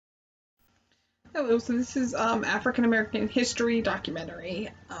Hello, so this is African American history documentary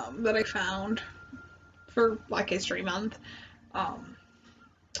that I found for Black History Month. Um,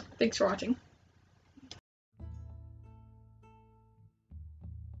 Thanks for watching.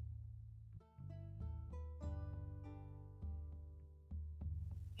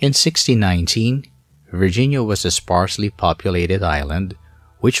 In 1619, Virginia was a sparsely populated island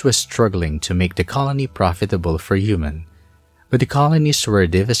which was struggling to make the colony profitable for humans, but the colonies were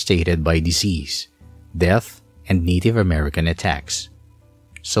devastated by disease, death, and Native American attacks.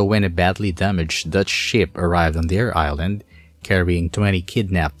 So when a badly damaged Dutch ship arrived on their island carrying 20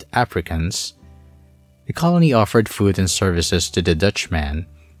 kidnapped Africans, the colony offered food and services to the Dutchman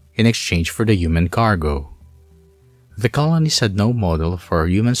in exchange for the human cargo. The colonies had no model for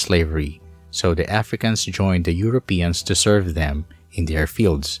human slavery, so the Africans joined the Europeans to serve them in their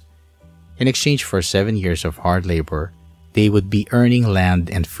fields. In exchange for 7 years of hard labor, they would be earning land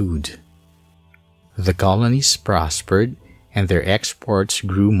and food. The colonies prospered and their exports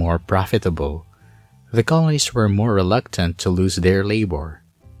grew more profitable. The colonies were more reluctant to lose their labor.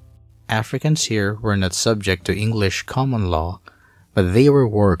 Africans here were not subject to English common law, but they were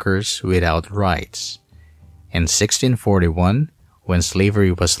workers without rights. In 1641, when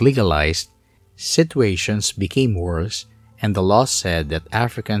slavery was legalized, situations became worse and the law said that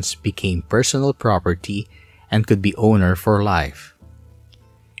Africans became personal property and could be owner for life.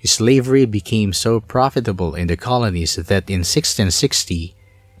 Slavery became so profitable in the colonies that in 1660,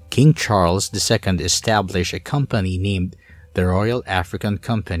 King Charles II established a company named the Royal African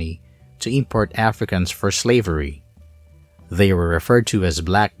Company to import Africans for slavery. They were referred to as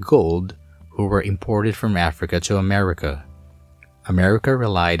black gold, who were imported from Africa to America. America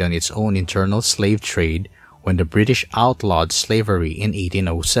relied on its own internal slave trade when the British outlawed slavery in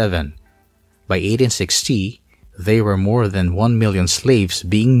 1807. By 1860, there were more than 1 million slaves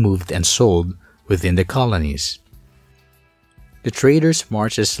being moved and sold within the colonies. The traders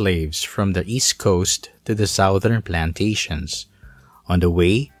marched as slaves from the East Coast to the southern plantations. On the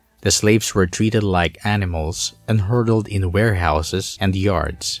way, the slaves were treated like animals and herded in warehouses and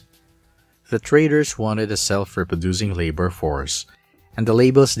yards. The traders wanted a self-reproducing labor force, and the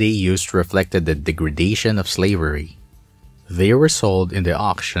labels they used reflected the degradation of slavery. They were sold in the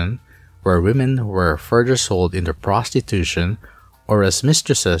auction, where women were further sold into prostitution or as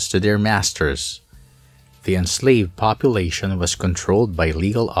mistresses to their masters. The enslaved population was controlled by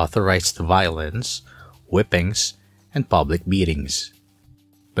legal authorized violence, whippings, and public beatings.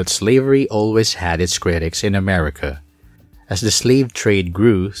 But slavery always had its critics in America. As the slave trade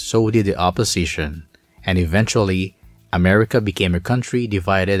grew, so did the opposition, and eventually, America became a country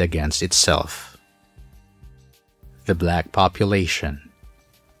divided against itself. The black population.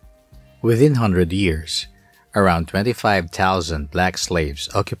 Within 100 years, around 25,000 black slaves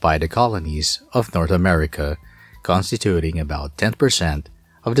occupied the colonies of North America, constituting about 10%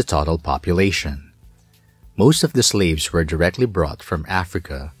 of the total population. Most of the slaves were directly brought from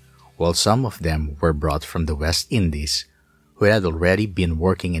Africa, while some of them were brought from the West Indies, who had already been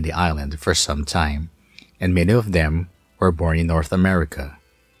working in the island for some time, and many of them were born in North America.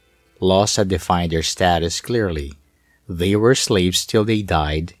 Laws had defined their status clearly. They were slaves till they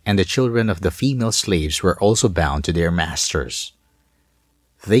died, and the children of the female slaves were also bound to their masters.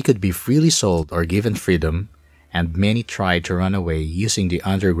 They could be freely sold or given freedom, and many tried to run away using the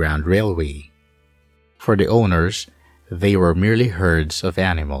Underground Railway. For the owners, they were merely herds of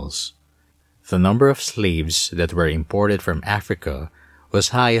animals. The number of slaves that were imported from Africa was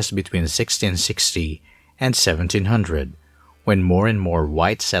highest between 1660 and 1700, when more and more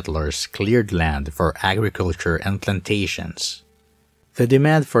white settlers cleared land for agriculture and plantations. The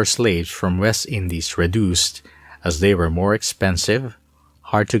demand for slaves from West Indies reduced as they were more expensive,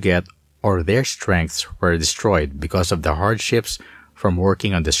 hard to get, or their strengths were destroyed because of the hardships from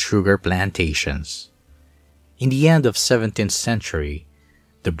working on the sugar plantations. In the end of 17th century,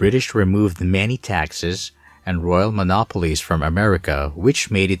 the British removed many taxes and royal monopolies from America, which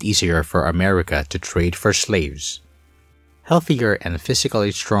made it easier for America to trade for slaves. Healthier and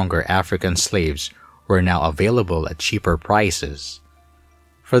physically stronger African slaves were now available at cheaper prices.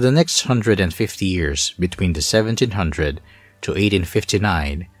 For the next 150 years, between the 1700 to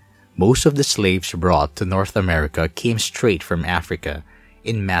 1859, most of the slaves brought to North America came straight from Africa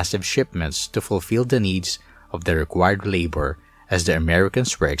in massive shipments to fulfill the needs of the required labor as the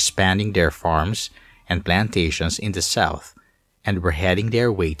Americans were expanding their farms and plantations in the South and were heading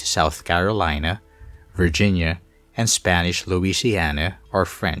their way to South Carolina, Virginia, and Spanish Louisiana or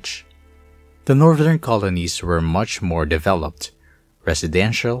French. The northern colonies were much more developed,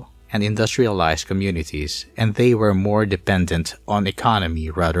 residential and industrialized communities, and they were more dependent on economy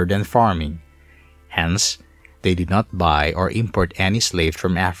rather than farming. Hence, they did not buy or import any slaves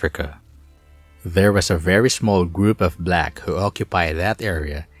from Africa. There was a very small group of black who occupied that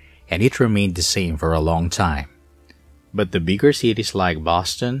area, and it remained the same for a long time. But the bigger cities like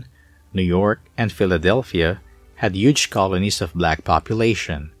Boston, New York, and Philadelphia had huge colonies of black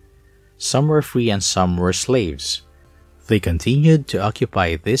population. Some were free and some were slaves. They continued to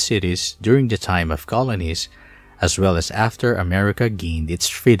occupy these cities during the time of colonies, as well as after America gained its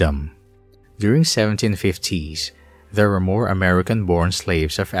freedom. During 1750s, there were more American-born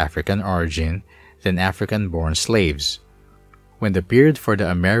slaves of African origin than African-born slaves. When the period for the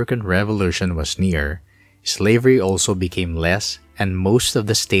American Revolution was near, slavery also became less, and most of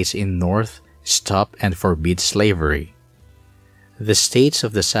the states in North stopped and forbid slavery. The states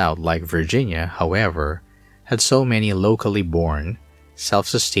of the South, like Virginia, however, had so many locally born,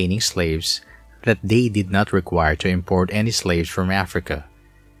 self-sustaining slaves that they did not require to import any slaves from Africa.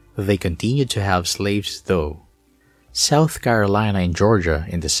 They continued to have slaves though. South Carolina and Georgia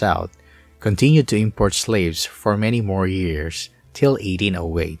in the South continued to import slaves for many more years, till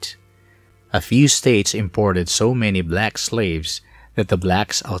 1808. A few states imported so many black slaves that the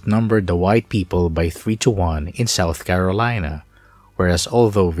blacks outnumbered the white people by 3 to 1 in South Carolina, whereas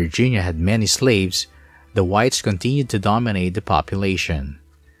although Virginia had many slaves, the whites continued to dominate the population.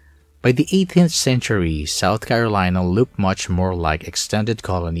 By the 18th century, South Carolina looked much more like extended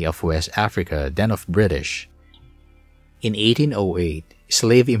colony of West Africa than of British. In 1808,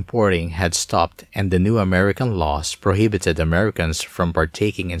 slave importing had stopped and the new American laws prohibited Americans from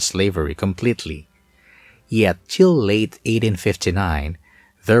partaking in slavery completely. Yet till late 1859,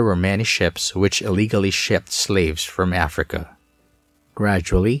 there were many ships which illegally shipped slaves from Africa.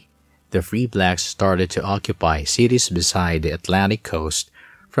 Gradually, the free blacks started to occupy cities beside the Atlantic coast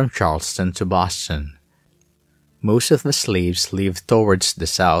from Charleston to Boston. Most of the slaves lived towards the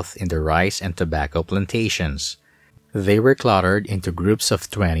south in the rice and tobacco plantations. They were clustered into groups of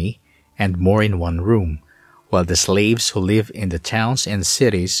 20 and more in one room, while the slaves who lived in the towns and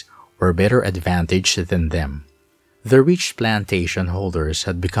cities were better advantaged than them. The rich plantation holders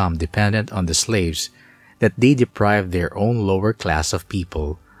had become dependent on the slaves that they deprived their own lower class of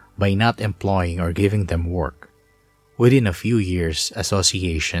people by not employing or giving them work. Within a few years'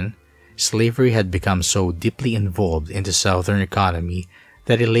 association, slavery had become so deeply involved in the Southern economy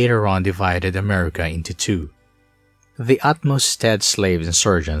that it later on divided America into two. The utmost stead slave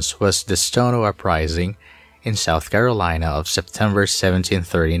insurgence was the Stono Uprising in South Carolina of September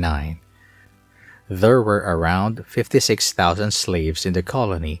 1739. There were around 56,000 slaves in the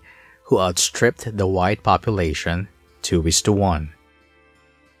colony who outstripped the white population 2:1.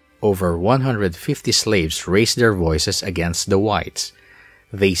 Over 150 slaves raised their voices against the whites.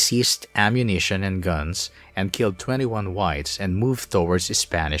 They seized ammunition and guns and killed 21 whites and moved towards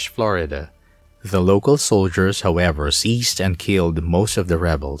Spanish Florida. The local soldiers, however, seized and killed most of the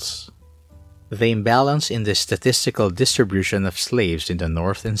rebels. The imbalance in the statistical distribution of slaves in the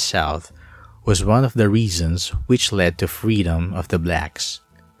North and South was one of the reasons which led to freedom of the blacks.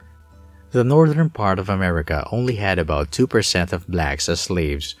 The northern part of America only had about 2% of blacks as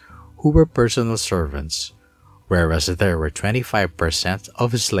slaves who were personal servants, whereas there were 25%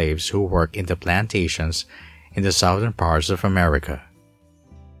 of slaves who worked in the plantations in the southern parts of America.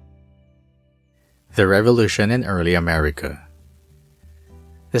 The Revolution in early America.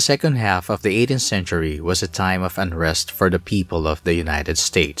 The second half of the 18th century was a time of unrest for the people of the United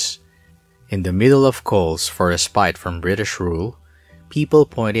States. In the middle of calls for respite from British rule, people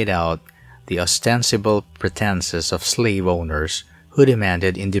pointed out the ostensible pretenses of slave owners who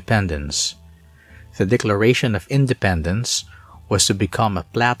demanded independence. The Declaration of Independence was to become a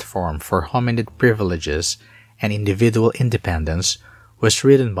platform for hominid privileges, and individual independence was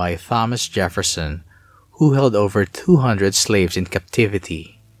written by Thomas Jefferson, who held over 200 slaves in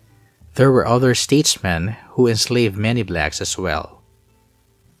captivity. There were other statesmen who enslaved many blacks as well.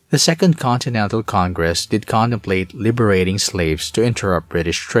 The Second Continental Congress did contemplate liberating slaves to interrupt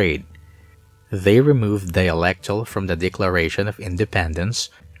British trade. They removed dialectal from the Declaration of Independence,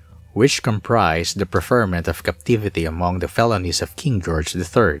 which comprised the preferment of captivity among the felonies of King George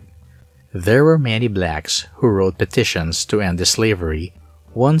III. There were many blacks who wrote petitions to end the slavery.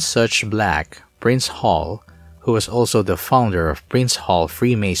 One such black, Prince Hall, who was also the founder of Prince Hall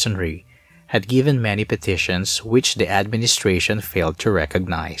Freemasonry, had given many petitions which the administration failed to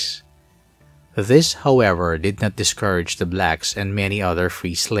recognize. This, however, did not discourage the blacks and many other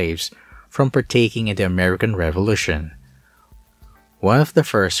free slaves from partaking in the American Revolution. One of the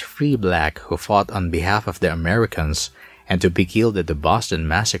first free black who fought on behalf of the Americans and to be killed at the Boston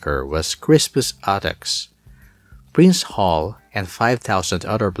Massacre was Crispus Attucks. Prince Hall and 5,000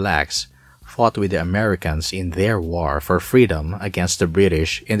 other blacks fought with the Americans in their war for freedom against the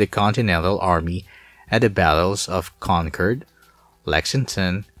British in the Continental Army at the battles of Concord,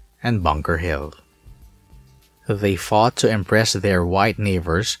 Lexington, and Bunker Hill. They fought to impress their white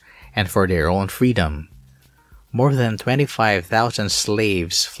neighbors and for their own freedom. More than 25,000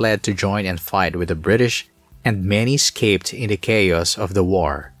 slaves fled to join and fight with the British, and many escaped in the chaos of the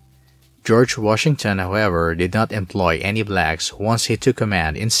war. George Washington, however, did not employ any blacks once he took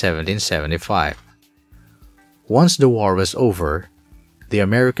command in 1775. Once the war was over, the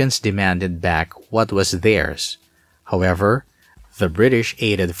Americans demanded back what was theirs. However, the British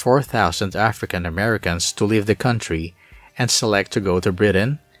aided 4,000 African Americans to leave the country and select to go to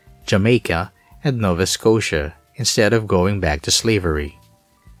Britain, Jamaica, and Nova Scotia instead of going back to slavery.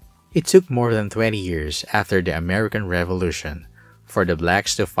 It took more than 20 years after the American Revolution for the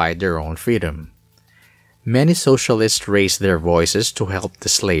blacks to fight their own freedom. Many socialists raised their voices to help the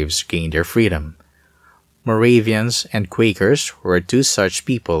slaves gain their freedom. Moravians and Quakers were two such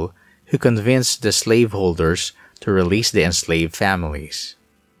people who convinced the slaveholders to release the enslaved families.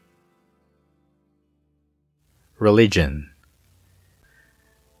 Religion.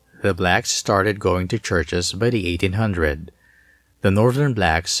 The blacks started going to churches by the 1800s. The northern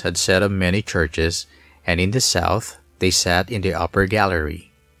blacks had set up many churches, and in the south, they sat in the upper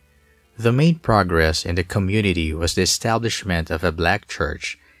gallery. The main progress in the community was the establishment of a black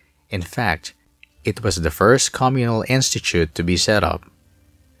church. In fact, it was the first communal institute to be set up.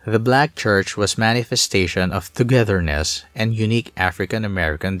 The black church was manifestation of togetherness and unique African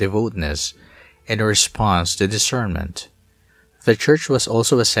American devoutness in response to discernment. The church was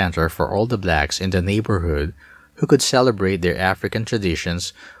also a center for all the blacks in the neighborhood who could celebrate their African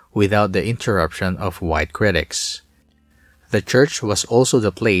traditions without the interruption of white critics. The church was also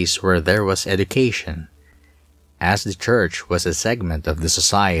the place where there was education. As the church was a segment of the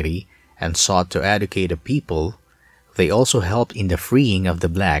society and sought to educate the people, they also helped in the freeing of the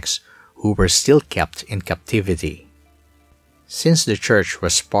blacks who were still kept in captivity. Since the church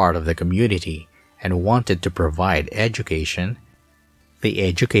was part of the community and wanted to provide education, they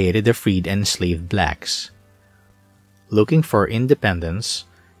educated the freed and enslaved blacks. Looking for independence,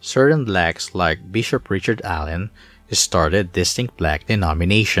 certain blacks like Bishop Richard Allen started distinct black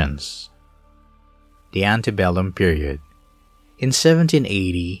denominations. The Antebellum Period. In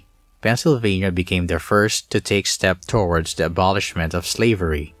 1780, Pennsylvania became the first to take step towards the abolishment of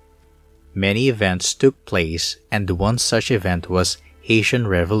slavery. Many events took place, and one such event was Haitian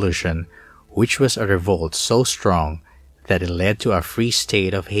Revolution, which was a revolt so strong that it led to a free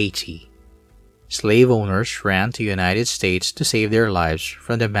state of Haiti. Slave owners ran to the United States to save their lives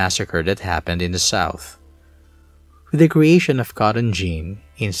from the massacre that happened in the South. With the creation of cotton gin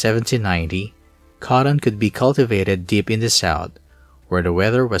in 1790, cotton could be cultivated deep in the South, where the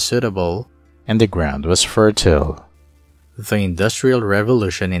weather was suitable and the ground was fertile. The Industrial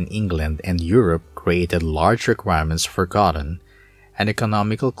Revolution in England and Europe created large requirements for cotton and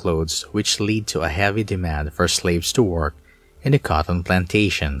economical clothes, which led to a heavy demand for slaves to work in the cotton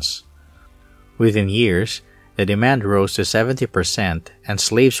plantations. Within years, the demand rose to 70%, and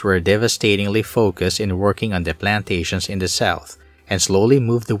slaves were devastatingly focused in working on the plantations in the South and slowly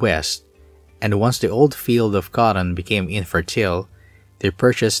moved west, and once the old field of cotton became infertile, they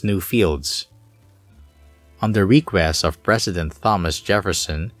purchased new fields. On the request of President Thomas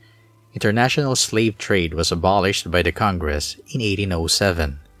Jefferson, international slave trade was abolished by the Congress in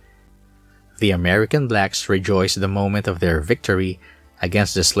 1807. The American blacks rejoiced the moment of their victory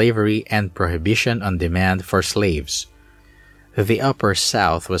against the slavery and prohibition on demand for slaves. The Upper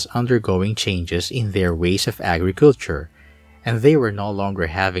South was undergoing changes in their ways of agriculture, and they were no longer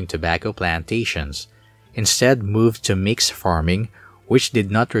having tobacco plantations, instead moved to mixed farming, which did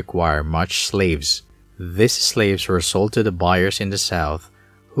not require much slaves. These slaves were sold to the buyers in the South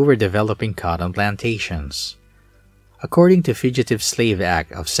who were developing cotton plantations. According to Fugitive Slave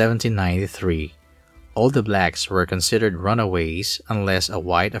Act of 1793, all the blacks were considered runaways unless a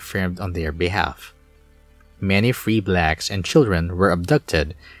white affirmed on their behalf. Many free blacks and children were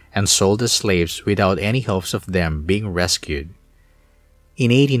abducted and sold as slaves without any hopes of them being rescued.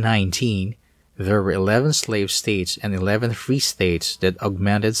 In 1819, there were 11 slave states and 11 free states that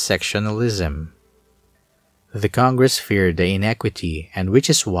augmented sectionalism. The Congress feared the inequity, and which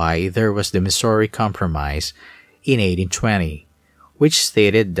is why there was the Missouri Compromise in 1820, which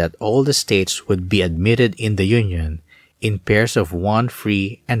stated that all the states would be admitted in the Union in pairs of one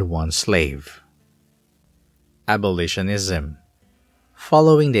free and one slave. Abolitionism.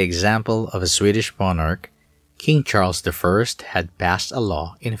 Following the example of a Swedish monarch, King Charles I had passed a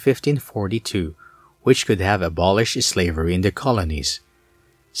law in 1542 which could have abolished slavery in the colonies.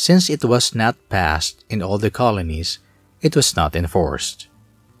 Since it was not passed in all the colonies, it was not enforced.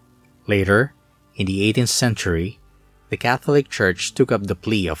 Later, in the 18th century, the Catholic Church took up the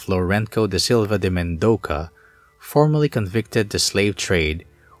plea of Lourenco da Silva de Mendoca, formally convicted the slave trade,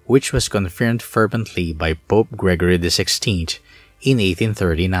 which was confirmed fervently by Pope Gregory XVI in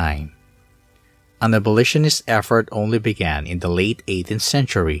 1839. An abolitionist effort only began in the late 18th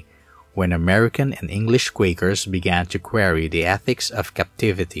century, when American and English Quakers began to query the ethics of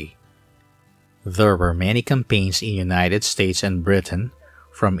captivity. There were many campaigns in the United States and Britain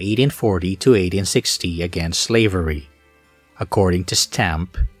from 1840 to 1860 against slavery. According to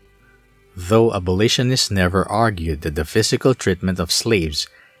Stamp, though abolitionists never argued that the physical treatment of slaves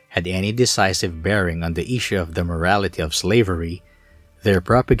had any decisive bearing on the issue of the morality of slavery, their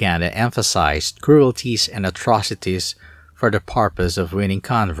propaganda emphasized cruelties and atrocities for the purpose of winning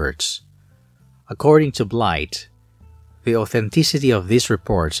converts. According to Blight, the authenticity of these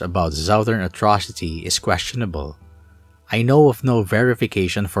reports about Southern atrocity is questionable. I know of no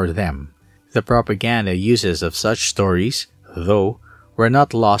verification for them. The propaganda uses of such stories, though, were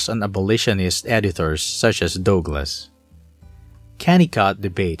not lost on abolitionist editors such as Douglas. Kennicott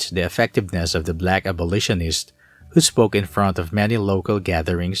debates the effectiveness of the black abolitionist who spoke in front of many local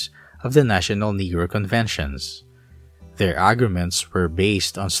gatherings of the National Negro Conventions. Their arguments were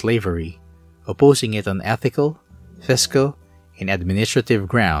based on slavery, opposing it on ethical, fiscal, and administrative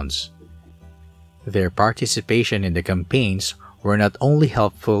grounds. Their participation in the campaigns were not only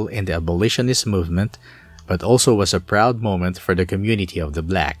helpful in the abolitionist movement, but also was a proud moment for the community of the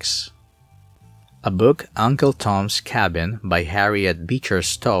blacks. A book, Uncle Tom's Cabin by Harriet Beecher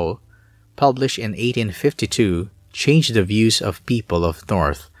Stowe, published in 1852, changed the views of people of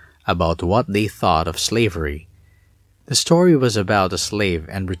North about what they thought of slavery. The story was about a slave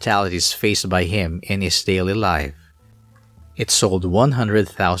and brutalities faced by him in his daily life. It sold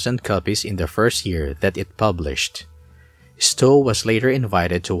 100,000 copies in the first year that it published. Stowe was later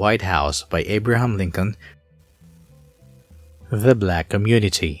invited to White House by Abraham Lincoln. The Black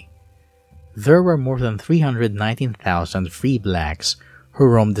Community. There were more than 319,000 free blacks who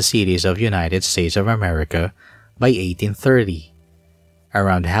roamed the cities of the United States of America by 1830.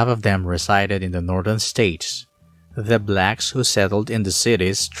 Around half of them resided in the northern states. The blacks who settled in the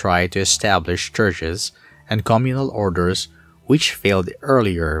cities tried to establish churches and communal orders which failed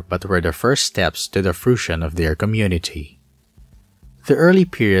earlier but were the first steps to the fruition of their community. The early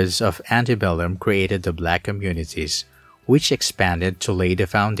periods of antebellum created the black communities, which expanded to lay the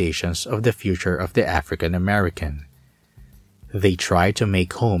foundations of the future of the African American. They tried to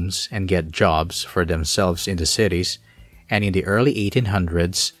make homes and get jobs for themselves in the cities, and in the early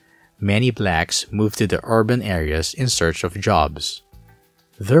 1800s, many blacks moved to the urban areas in search of jobs.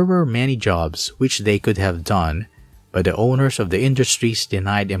 There were many jobs which they could have done, but the owners of the industries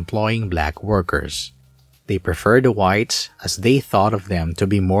denied employing black workers. They preferred the whites as they thought of them to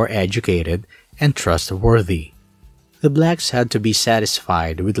be more educated and trustworthy. The blacks had to be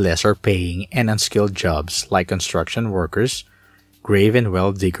satisfied with lesser paying and unskilled jobs like construction workers, grave and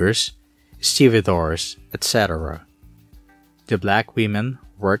well diggers, stevedores, etc. The black women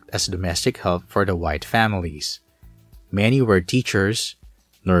worked as domestic help for the white families. Many were teachers,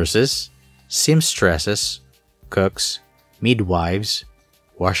 nurses, seamstresses, cooks, midwives,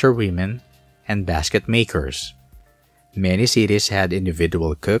 washerwomen, and basket makers. Many cities had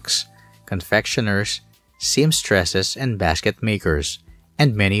individual cooks, confectioners, seamstresses, and basket makers,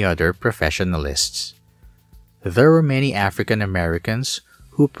 and many other professionalists. There were many African Americans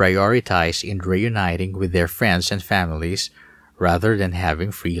who prioritized in reuniting with their friends and families rather than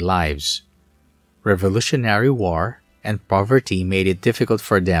having free lives. Revolutionary War and poverty made it difficult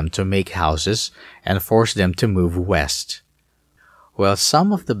for them to make houses and forced them to move west. While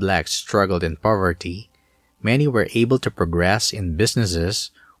some of the blacks struggled in poverty, many were able to progress in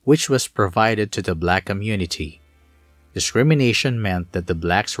businesses which was provided to the black community. Discrimination meant that the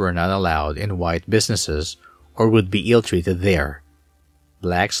blacks were not allowed in white businesses or would be ill-treated there.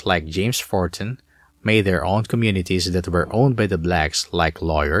 Blacks like James Forten made their own communities that were owned by the blacks like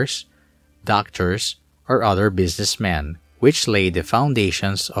lawyers, doctors, or other businessmen, which laid the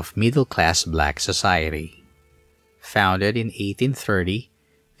foundations of middle-class black society. Founded in 1830,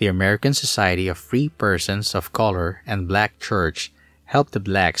 the American Society of Free Persons of Color and Black Church helped the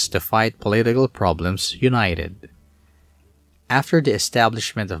blacks to fight political problems united. After the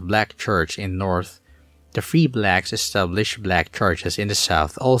establishment of Black Church in North, the Free Blacks established black churches in the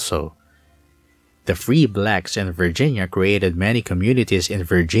South also. The Free Blacks in Virginia created many communities in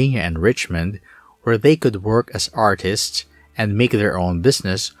Virginia and Richmond where they could work as artists and make their own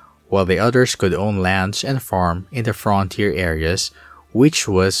business, while the others could own lands and farm in the frontier areas which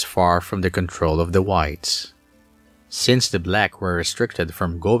was far from the control of the whites. Since the black were restricted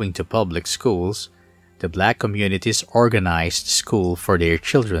from going to public schools, the black communities organized school for their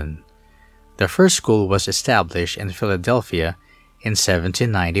children. The first school was established in Philadelphia in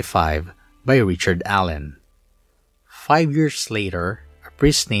 1795 by Richard Allen. 5 years later, a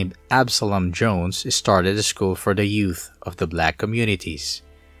priest named Absalom Jones started a school for the youth of the black communities.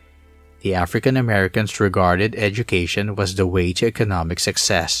 The African Americans regarded education was the way to economic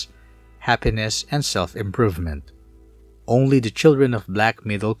success, happiness, and self-improvement. Only the children of black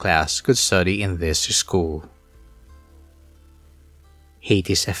middle class could study in this school.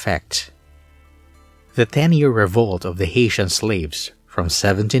 Haiti's effect. The 10-year revolt of the Haitian slaves from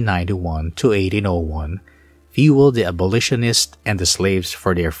 1791 to 1801 fueled the abolitionists and the slaves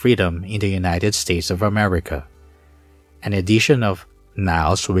for their freedom in the United States of America. An edition of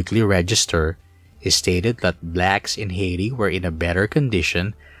Niles' Weekly Register stated that blacks in Haiti were in a better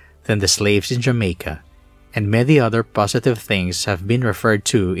condition than the slaves in Jamaica, and many other positive things have been referred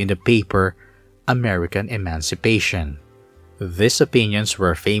to in the paper American Emancipation. These opinions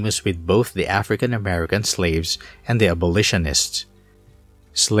were famous with both the African American slaves and the abolitionists.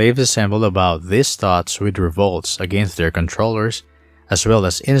 Slaves assembled about these thoughts with revolts against their controllers, as well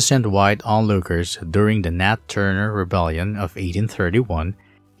as innocent white onlookers during the Nat Turner Rebellion of 1831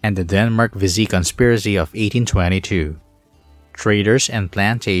 and the Denmark-Vesey Conspiracy of 1822. Traders and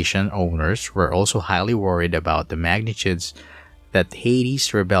plantation owners were also highly worried about the magnitudes that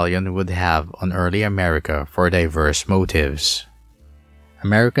Haiti's rebellion would have on early America for diverse motives.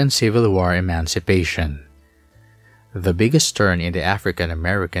 American Civil War Emancipation. The biggest turn in the African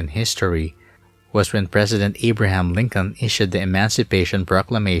American history was when President Abraham Lincoln issued the Emancipation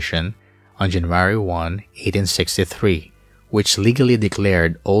Proclamation on January 1, 1863, which legally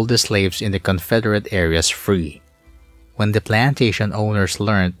declared all the slaves in the Confederate areas free. When the plantation owners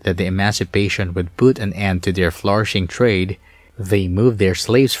learned that the emancipation would put an end to their flourishing trade, they moved their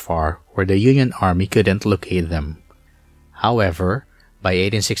slaves far where the Union Army couldn't locate them. However, by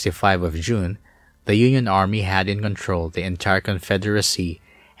 1865 of June, the Union Army had in control the entire Confederacy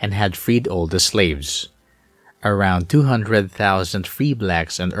and had freed all the slaves. Around 200,000 free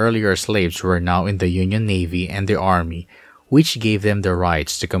blacks and earlier slaves were now in the Union Navy and the Army, which gave them the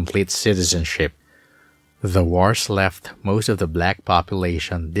rights to complete citizenship. The wars left most of the black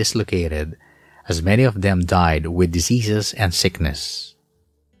population dislocated, as many of them died with diseases and sickness.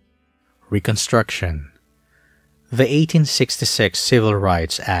 Reconstruction. The 1866 Civil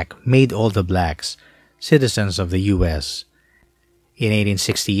Rights Act made all the blacks citizens of the U.S. In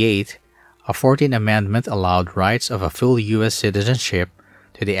 1868, a 14th Amendment allowed rights of a full U.S. citizenship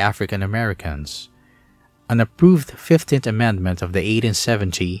to the African Americans. An approved 15th Amendment of the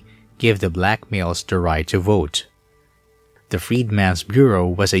 1870 gave the black males the right to vote. The Freedmen's Bureau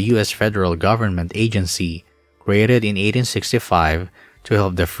was a U.S. federal government agency created in 1865 to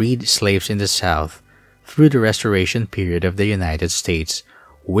help the freed slaves in the South through the Restoration period of the United States,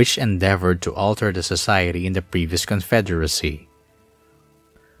 which endeavored to alter the society in the previous Confederacy.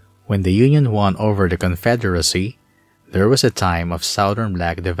 When the Union won over the Confederacy, there was a time of Southern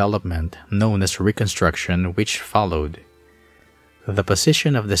black development known as Reconstruction which followed. The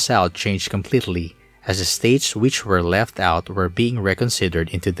position of the South changed completely as the states which were left out were being reconsidered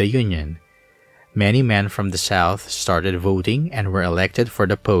into the Union. Many men from the South started voting and were elected for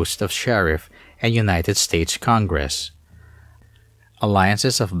the post of sheriff and United States Congress.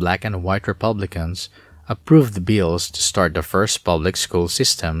 Alliances of black and white Republicans approved bills to start the first public school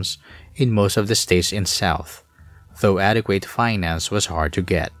systems in most of the states in South, though adequate finance was hard to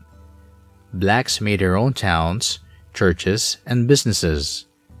get. Blacks made their own towns, churches, and businesses.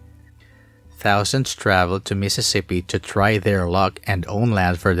 Thousands traveled to Mississippi to try their luck and own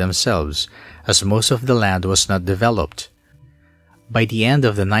land for themselves, as most of the land was not developed. By the end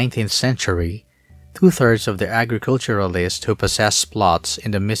of the 19th century, 2/3 of the agriculturalists who possessed plots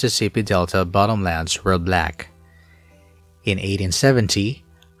in the Mississippi Delta bottomlands were black. In 1870,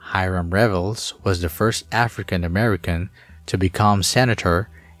 Hiram Revels was the first African American to become senator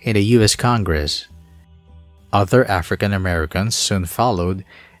in the U.S. Congress. Other African Americans soon followed,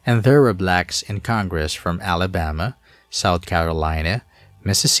 and there were blacks in Congress from Alabama, South Carolina,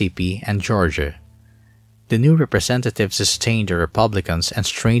 Mississippi, and Georgia. The new representatives sustained the Republicans and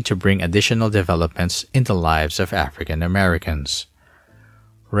strained to bring additional developments in the lives of African Americans.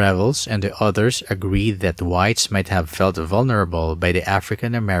 Revels and the others agreed that whites might have felt vulnerable by the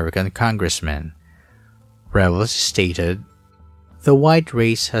African American congressmen. Revels stated, "The white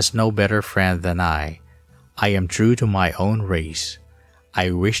race has no better friend than I. I am true to my own race.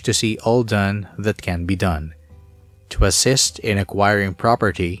 I wish to see all done that can be done. to assist in acquiring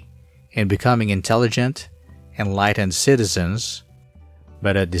property and becoming intelligent, enlightened citizens,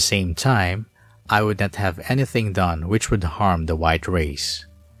 but at the same time, I would not have anything done which would harm the white race.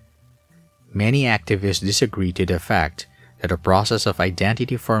 Many activists disagree to the fact that the process of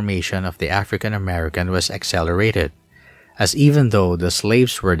identity formation of the African American was accelerated, as even though the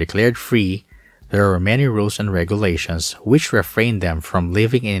slaves were declared free, there were many rules and regulations which refrained them from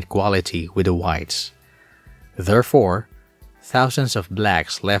living in equality with the whites. Therefore, thousands of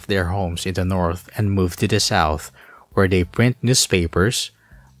blacks left their homes in the North and moved to the South, where they print newspapers,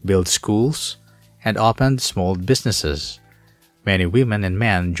 built schools, and opened small businesses. Many women and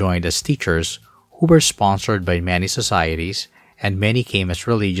men joined as teachers who were sponsored by many societies, and many came as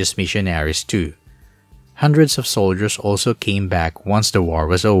religious missionaries too. Hundreds of soldiers also came back once the war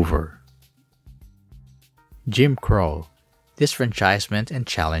was over. Jim Crow, disfranchisement and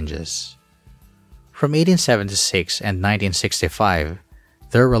challenges. From 1876 and 1965,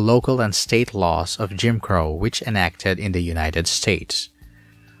 there were local and state laws of Jim Crow which enacted in the United States.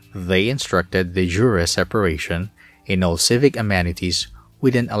 They instructed de jure separation in all civic amenities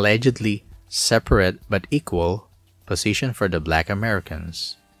with an allegedly separate but equal position for the black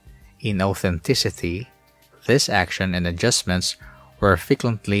Americans. In authenticity, this action and adjustments were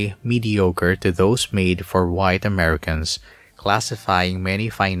frequently mediocre to those made for white Americans, classifying many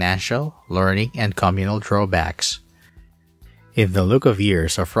financial, learning, and communal drawbacks. In the look of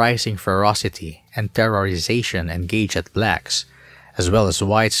years of rising ferocity and terrorization engaged at blacks, as well as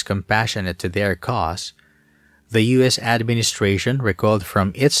whites compassionate to their cause, the U.S. administration recoiled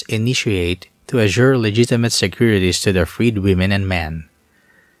from its initiate to assure legitimate securities to the freed women and men.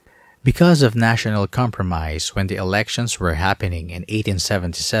 Because of national compromise when the elections were happening in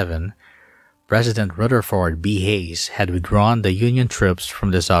 1877, President Rutherford B. Hayes had withdrawn the Union troops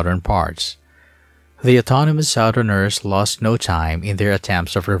from the southern parts. The autonomous Southerners lost no time in their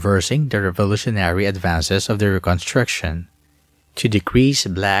attempts of reversing the revolutionary advances of the Reconstruction. To decrease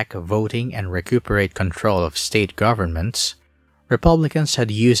black voting and recuperate control of state governments, Republicans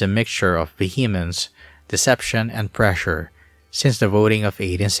had used a mixture of vehemence, deception, and pressure since the voting of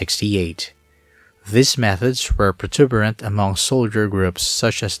 1868. These methods were protuberant among soldier groups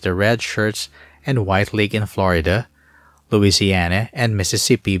such as the Red Shirts and White League in Florida, Louisiana, and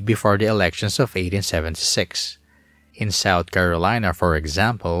Mississippi before the elections of 1876. In South Carolina, for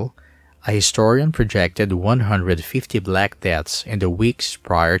example, a historian projected 150 black deaths in the weeks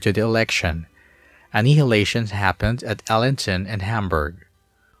prior to the election. Annihilation happened at Ellington and Hamburg.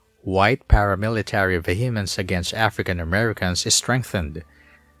 White paramilitary vehemence against African Americans is strengthened.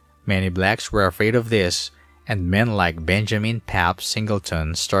 Many blacks were afraid of this, and men like Benjamin Pap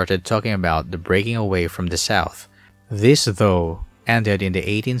Singleton started talking about the breaking away from the South. This, though, ended in the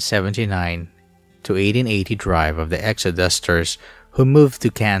 1879 to 1880 drive of the Exodusters who moved to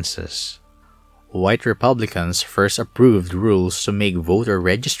Kansas. White Republicans first approved rules to make voter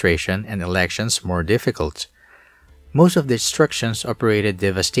registration and elections more difficult. Most of the instructions operated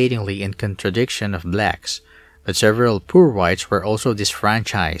devastatingly in contradiction of blacks, but several poor whites were also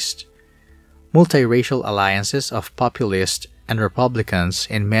disfranchised. Multiracial alliances of populists and Republicans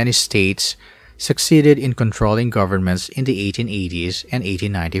in many states succeeded in controlling governments in the 1880s and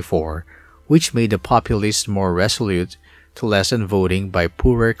 1894, which made the populists more resolute to lessen voting by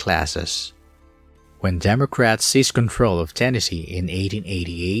poorer classes. When Democrats seized control of Tennessee in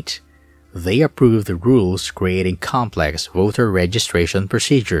 1888, they approved the rules creating complex voter registration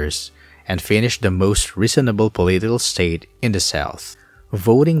procedures and finished the most reasonable political state in the South.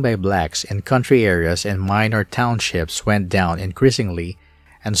 Voting by blacks in country areas and minor townships went down increasingly,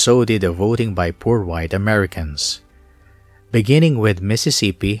 and so did the voting by poor white Americans. Beginning with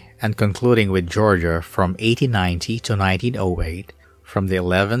Mississippi and concluding with Georgia from 1890 to 1908, from the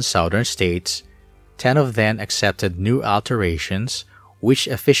 11 southern states, 10 of them accepted new alterations which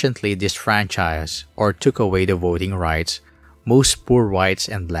efficiently disfranchised or took away the voting rights most poor whites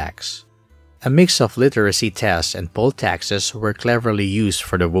and blacks. A mix of literacy tests and poll taxes were cleverly used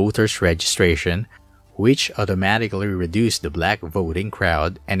for the voters' registration, which automatically reduced the black voting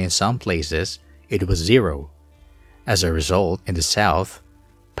crowd, and in some places, it was zero. As a result, in the South,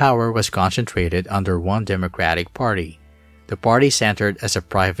 power was concentrated under one Democratic Party. The party centered as a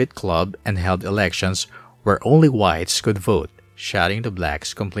private club and held elections where only whites could vote, shutting the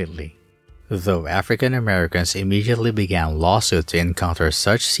blacks completely. Though African Americans immediately began lawsuits to encounter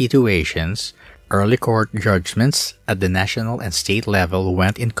such situations, early court judgments at the national and state level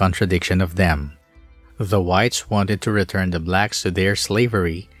went in contradiction of them. The whites wanted to return the blacks to their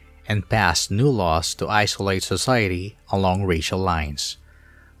slavery and passed new laws to isolate society along racial lines.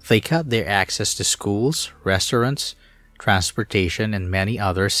 They cut their access to schools, restaurants, transportation, and many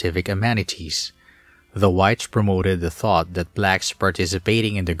other civic amenities. The whites promoted the thought that blacks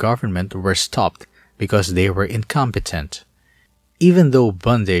participating in the government were stopped because they were incompetent. Even though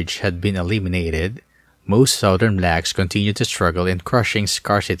bondage had been eliminated, most Southern blacks continued to struggle in crushing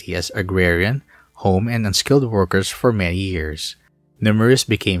scarcity as agrarian, home, and unskilled workers for many years. Numerous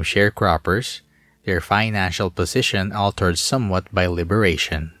became sharecroppers, their financial position altered somewhat by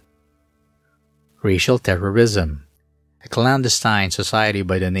liberation. Racial terrorism. A clandestine society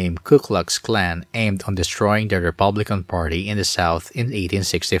by the name Ku Klux Klan aimed on destroying the Republican Party in the South in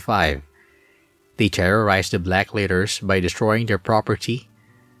 1865. They terrorized the black leaders by destroying their property,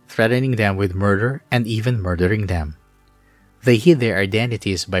 threatening them with murder, and even murdering them. They hid their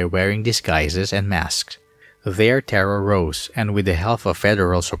identities by wearing disguises and masks. Their terror rose, and with the help of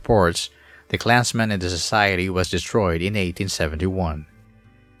federal supports, the Klansmen and the society was destroyed in 1871.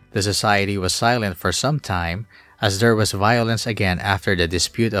 The society was silent for some time, as there was violence again after the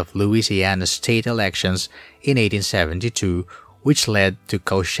dispute of Louisiana's state elections in 1872, which led to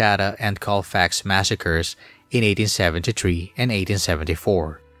Coushatta and Colfax massacres in 1873 and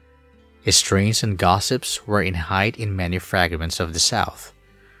 1874. Strains and gossips were in height in many fragments of the South.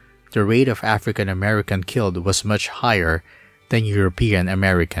 The rate of African American killed was much higher than European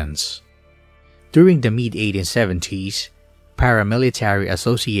Americans. During the mid-1870s, paramilitary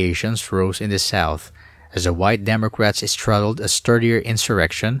associations rose in the South as the white Democrats straddled a sturdier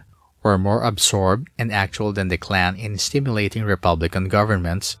insurrection, were more absorbed and actual than the Klan in stimulating Republican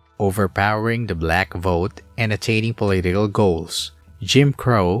governments, overpowering the black vote, and attaining political goals. Jim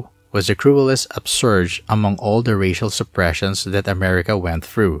Crow was the cruelest upsurge among all the racial suppressions that America went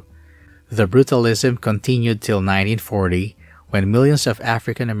through. The brutalism continued till 1940, when millions of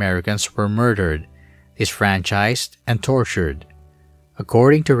African Americans were murdered, disfranchised, and tortured.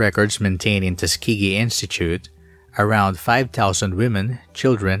 According to records maintained in Tuskegee Institute, around 5,000 women,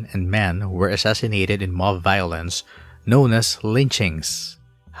 children, and men were assassinated in mob violence known as lynchings.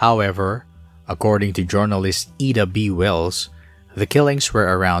 However, according to journalist Ida B. Wells, the killings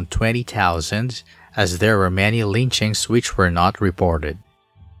were around 20,000, as there were many lynchings which were not reported.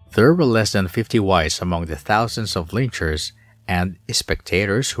 There were less than 50 whites among the thousands of lynchers, and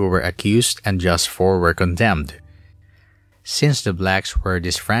spectators who were accused and just 4 were condemned. Since the blacks were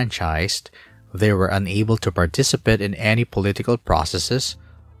disfranchised, they were unable to participate in any political processes,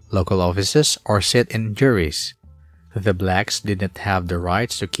 local offices, or sit in juries. The blacks did not have the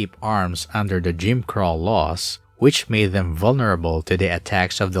rights to keep arms under the Jim Crow laws, which made them vulnerable to the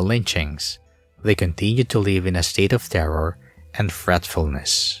attacks of the lynchings. They continued to live in a state of terror and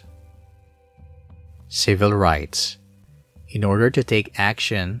fretfulness. Civil rights. In order to take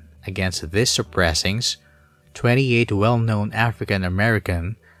action against these suppressings, 28 well-known African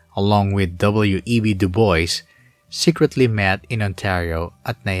American, along with W. E. B. Du Bois, secretly met in Ontario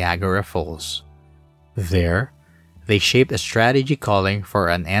at Niagara Falls. There, they shaped a strategy calling for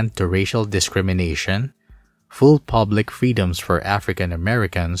an end to racial discrimination, full public freedoms for African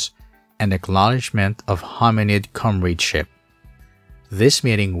Americans, and acknowledgement of hominid comradeship. This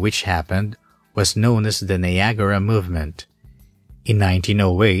meeting, which happened, was known as the Niagara Movement. In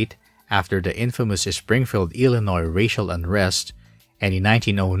 1908, after the infamous Springfield, Illinois racial unrest, and in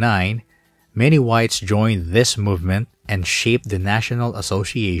 1909, many whites joined this movement and shaped the National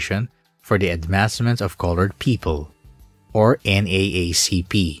Association for the Advancement of Colored People, or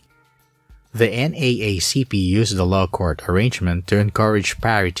NAACP. The NAACP used the law court arrangement to encourage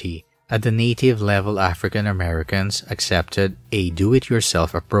parity. At the native level, African Americans accepted a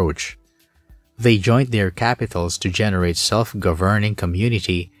do-it-yourself approach. They joined their capitals to generate self-governing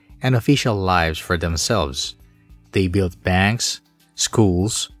community and official lives for themselves. They built banks,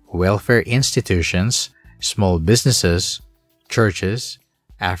 schools, welfare institutions, small businesses, churches,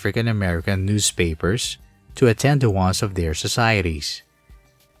 African American newspapers to attend to wants of their societies.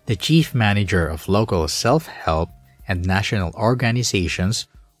 The chief manager of local self-help and national organizations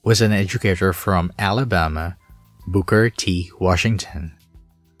was an educator from Alabama, Booker T. Washington.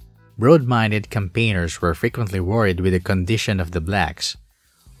 Broad-minded campaigners were frequently worried with the condition of the blacks.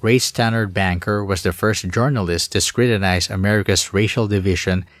 Ray Stannard Banker was the first journalist to scrutinize America's racial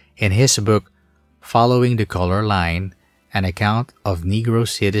division in his book, Following the Color Line, an account of Negro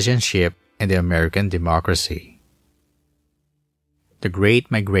citizenship in the American democracy. The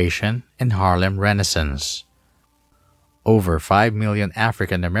Great Migration and Harlem Renaissance. Over 5 million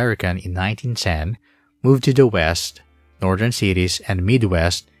African American in 1910 moved to the West, northern cities, and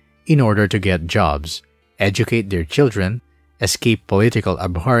Midwest in order to get jobs, educate their children, escape political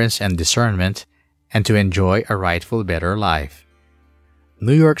abhorrence and discernment, and to enjoy a rightful better life.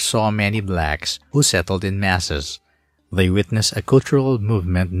 New York saw many blacks who settled in masses. They witnessed a cultural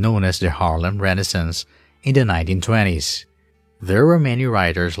movement known as the Harlem Renaissance in the 1920s. There were many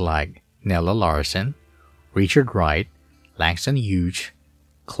writers like Nella Larsen, Richard Wright, Langston Hughes,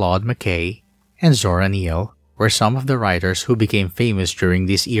 Claude McKay, and Zora Neale were some of the writers who became famous during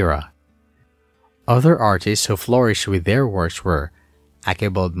this era. Other artists who flourished with their works were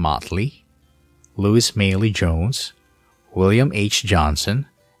Archibald Motley, Louis Mailey Jones, William H. Johnson,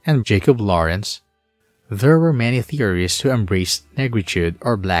 and Jacob Lawrence. There were many theorists who embraced negritude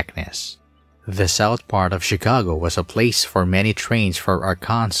or blackness. The south part of Chicago was a place for many trains for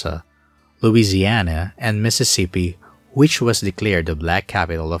Arkansas, Louisiana, and Mississippi, which was declared the black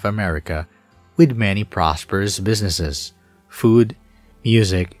capital of America, with many prosperous businesses, food,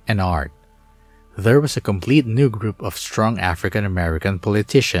 music, and art. There was a complete new group of strong African American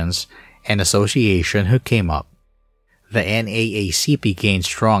politicians and association who came up. The NAACP gained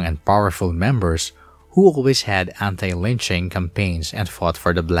strong and powerful members who always had anti-lynching campaigns and fought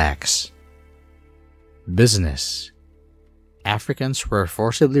for the blacks. Business. Africans were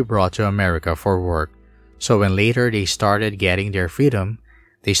forcibly brought to America for work, so when later they started getting their freedom,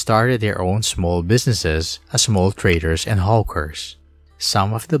 they started their own small businesses as small traders and hawkers.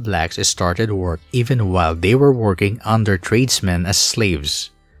 Some of the blacks started work even while they were working under tradesmen as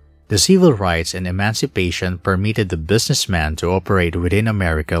slaves. The civil rights and emancipation permitted the businessman to operate within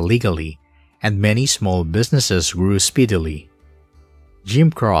America legally, and many small businesses grew speedily.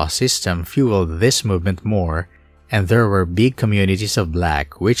 Jim Crow system fueled this movement more, and there were big communities of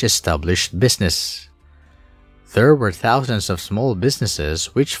black which established business. There were thousands of small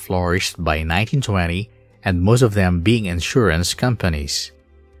businesses which flourished by 1920, and most of them being insurance companies.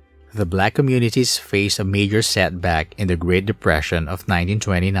 The black communities faced a major setback in the Great Depression of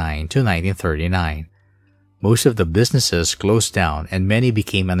 1929 to 1939. Most of the businesses closed down and many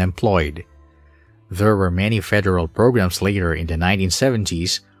became unemployed. There were many federal programs later in the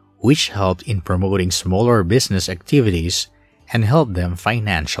 1970s which helped in promoting smaller business activities and helped them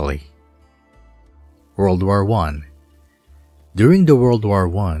financially. World War I. During the World War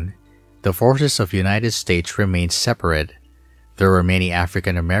I, the forces of the United States remained separate. There were many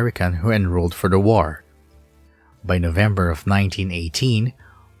African Americans who enrolled for the war. By November of 1918,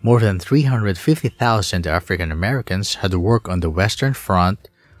 more than 350,000 African Americans had worked on the Western Front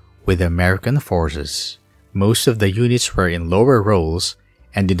with the American forces. Most of the units were in lower roles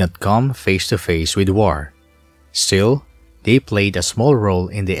and did not come face to face with war. Still, they played a small role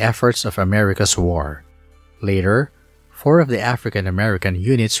in the efforts of America's war. Later, 4 of the African American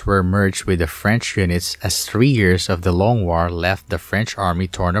units were merged with the French units as 3 years of the Long War left the French army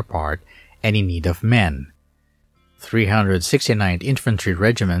torn apart and in need of men. 369th Infantry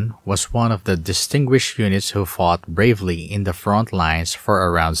Regiment was one of the distinguished units who fought bravely in the front lines for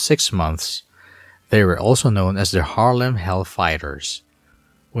around 6 months. They were also known as the Harlem Hellfighters.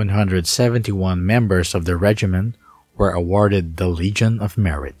 171 members of the regiment were awarded the Legion of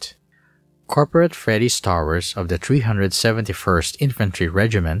Merit. Corporal Freddie Stowers of the 371st Infantry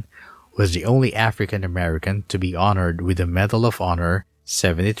Regiment was the only African American to be honored with the Medal of Honor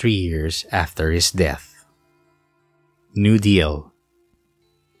 73 years after his death. New Deal.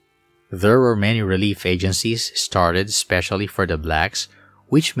 There were many relief agencies started especially for the blacks,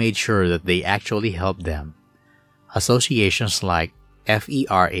 which made sure that they actually helped them. Associations like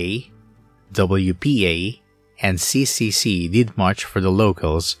FERA, WPA, and CCC did much for the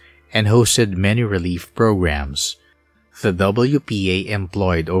locals and hosted many relief programs. The WPA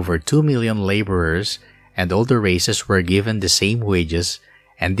employed over 2 million laborers, and all the races were given the same wages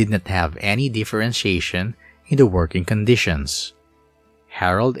and did not have any differentiation in the working conditions.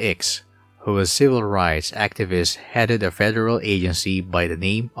 Harold Ickes, who was a civil rights activist, headed a federal agency by the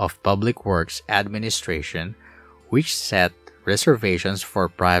name of Public Works Administration, which set reservations for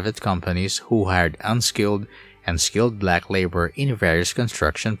private companies who hired unskilled and skilled black labor in various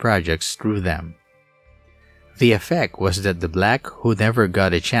construction projects through them. The effect was that the black who never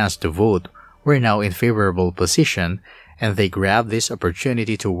got a chance to vote were now in favorable position, and they grabbed this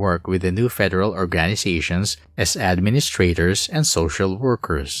opportunity to work with the new federal organizations as administrators and social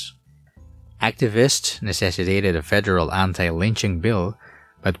workers. Activists necessitated a federal anti-lynching bill,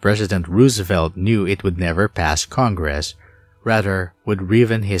 but President Roosevelt knew it would never pass Congress, rather would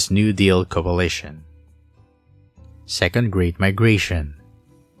ruin his New Deal coalition. Second Great Migration.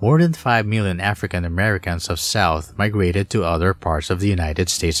 More than 5 million African Americans of South migrated to other parts of the United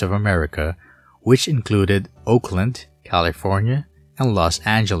States of America, which included Oakland, California, and Los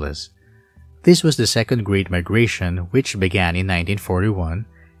Angeles. This was the Second Great Migration, which began in 1941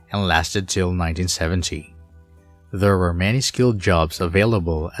 and lasted till 1970. There were many skilled jobs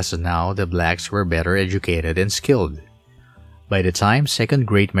available as now the blacks were better educated and skilled. By the time Second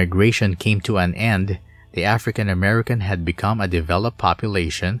Great Migration came to an end, the African American had become a developed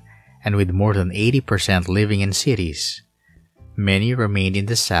population, and with more than 80% living in cities. Many remained in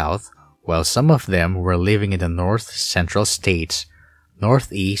the South, while some of them were living in the North Central states,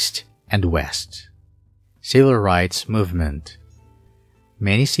 Northeast, and West. Civil Rights Movement.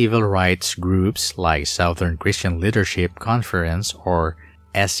 Many civil rights groups like Southern Christian Leadership Conference or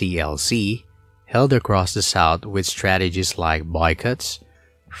SCLC held across the South with strategies like boycotts,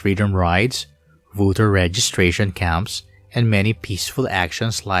 freedom rides, voter registration camps, and many peaceful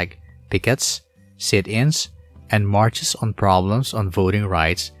actions like pickets, sit-ins, and marches on problems on voting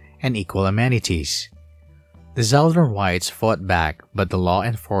rights and equal amenities. The Southern whites fought back, but the law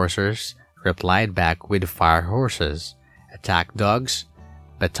enforcers replied back with fire horses, attack dogs,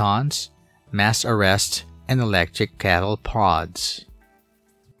 batons, mass arrests, and electric cattle prods.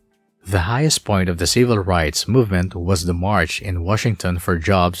 The highest point of the civil rights movement was the March in Washington for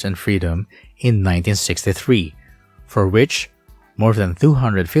Jobs and Freedom in 1963, for which more than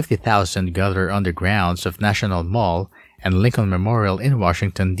 250,000 gathered on the grounds of National Mall and Lincoln Memorial in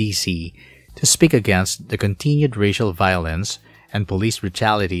Washington, D.C. to speak against the continued racial violence and police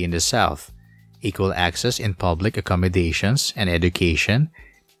brutality in the South, equal access in public accommodations and education,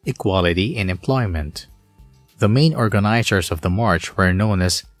 equality in employment. The main organizers of the march were known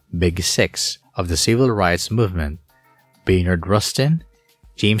as Big Six of the civil rights movement: Bayard Rustin,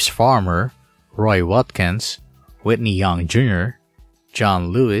 James Farmer, Roy Watkins, Whitney Young Jr., John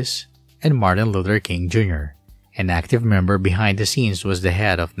Lewis, and Martin Luther King Jr. An active member behind the scenes was the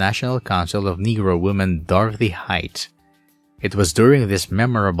head of National Council of Negro Women, Dorothy Height. It was during this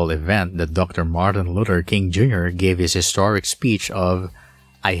memorable event that Dr. Martin Luther King Jr. gave his historic speech of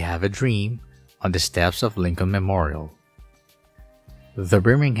 "I Have a Dream" on the steps of Lincoln Memorial. The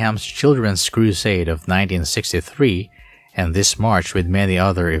Birmingham's Children's Crusade of 1963 and this march with many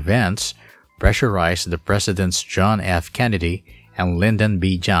other events pressurized the Presidents John F. Kennedy and Lyndon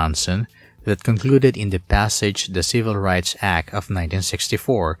B. Johnson that concluded in the passage the Civil Rights Act of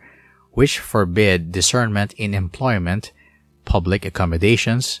 1964, which forbid discernment in employment, public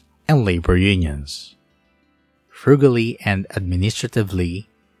accommodations, and labor unions. Frugally and administratively,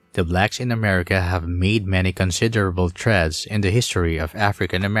 the blacks in America have made many considerable strides in the history of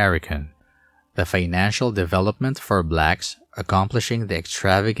African American. The financial development for blacks accomplishing the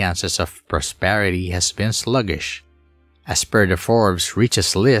extravagances of prosperity has been sluggish. As per the Forbes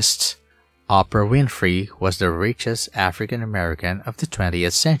Richest lists, Oprah Winfrey was the richest African American of the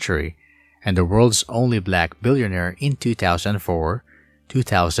 20th century and the world's only black billionaire in 2004,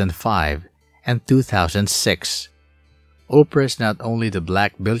 2005, and 2006. Oprah is not only the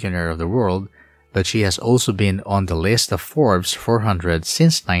black billionaire of the world, but she has also been on the list of Forbes 400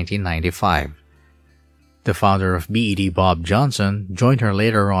 since 1995. The founder of BET, Bob Johnson, joined her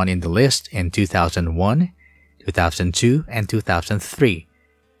later on in the list in 2001, 2002, and 2003,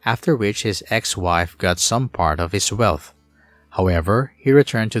 after which his ex-wife got some part of his wealth. However, he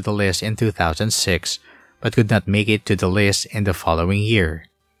returned to the list in 2006, but could not make it to the list in the following year.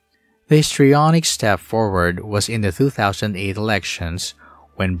 The histrionic step forward was in the 2008 elections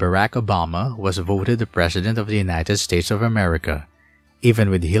when Barack Obama was voted the President of the United States of America. Even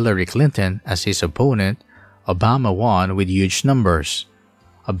with Hillary Clinton as his opponent, Obama won with huge numbers.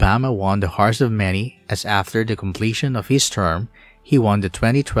 Obama won the hearts of many as after the completion of his term, he won the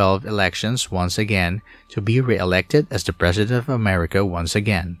 2012 elections once again to be re-elected as the President of America once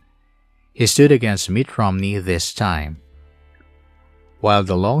again. He stood against Mitt Romney this time. While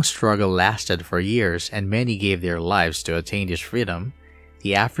the long struggle lasted for years and many gave their lives to attain this freedom,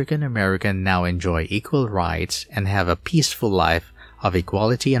 the African American now enjoy equal rights and have a peaceful life of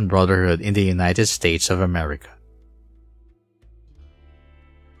equality and brotherhood in the United States of America.